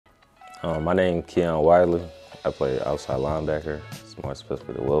My name Keon Wylie. I play outside linebacker, more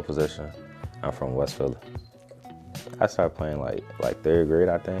specifically the will position. I'm from West Philly. I started playing like third grade,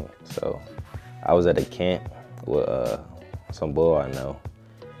 I think. So I was at a camp with some boy I know,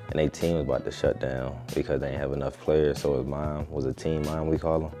 and their team was about to shut down because they didn't have enough players. So his mom was a team mom, we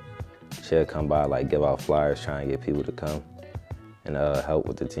call them. She'd come by, like give out flyers, trying to get people to come and help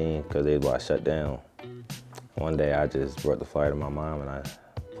with the team because they was about to shut down. One day I just brought the flyer to my mom and I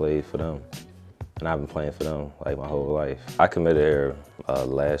played for them. And I've been playing for them like my whole life. I committed here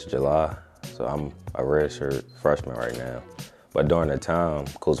last July, so I'm a redshirt freshman right now. But during the time,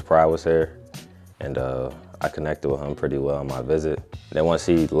 Coach Pride was here, and I connected with him pretty well on my visit. Then once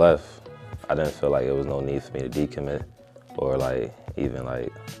he left, I didn't feel like it was no need for me to decommit or even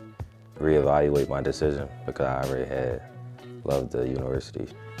reevaluate my decision because I already had loved the university.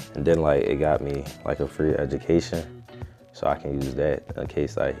 And then it got me a free education, so I can use that in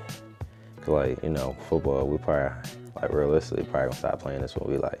case football, we probably, realistically, probably gonna stop playing this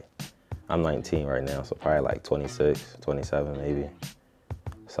when I'm 19 right now, so probably 26, 27 maybe.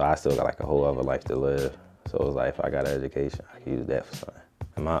 So I still got a whole other life to live. So it was if I got an education, I could use that for something.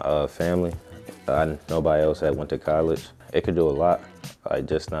 And my family, nobody else that went to college. It could do a lot,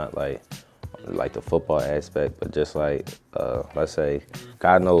 just not the football aspect, but just let's say,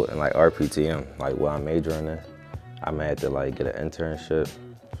 I know in RPTM, what I'm majoring in, I might have to get an internship,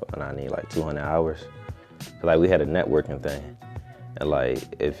 and I need 200 hours. We had a networking thing, and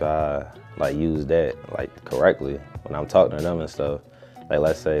if I use that correctly when I'm talking to them and stuff,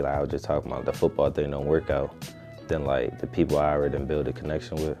 let's say I was just talking about the football thing don't work out, then the people I already done build a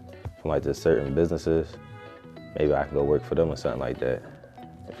connection with from just certain businesses, maybe I can go work for them or something like that.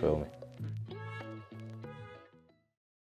 You feel me?